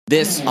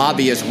This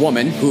obvious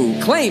woman,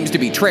 who claims to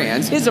be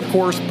trans, is of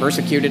course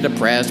persecuted,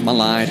 oppressed,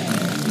 maligned.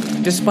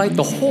 Despite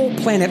the whole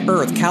planet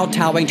Earth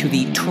kowtowing to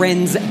the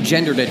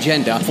transgendered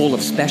agenda, full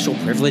of special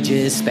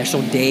privileges,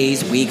 special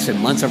days, weeks, and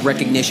months of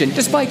recognition,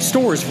 despite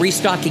stores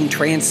restocking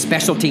trans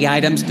specialty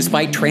items,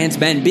 despite trans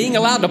men being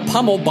allowed to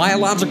pummel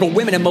biological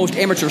women in most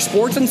amateur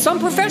sports and some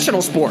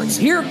professional sports,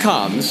 here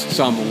comes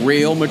some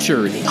real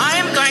maturity. I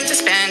am going to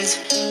spend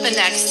the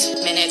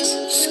next minute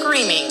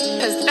screaming,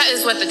 because that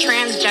is what the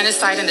trans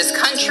genocide in this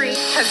country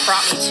has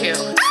brought me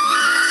to.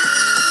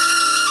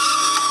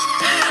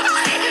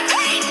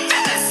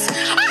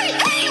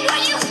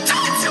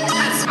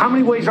 How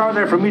many ways are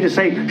there for me to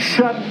say,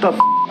 shut the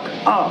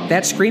up?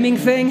 That screaming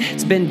thing,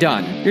 it's been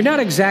done. You're not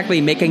exactly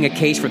making a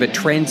case for the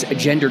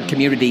transgendered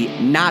community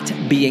not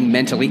being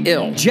mentally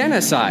ill.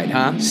 Genocide,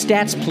 huh?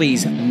 Stats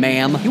please,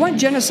 ma'am. You want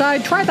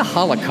genocide? Try the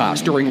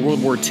Holocaust during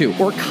World War II,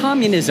 or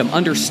communism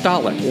under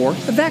Stalin, or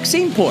the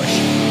vaccine push.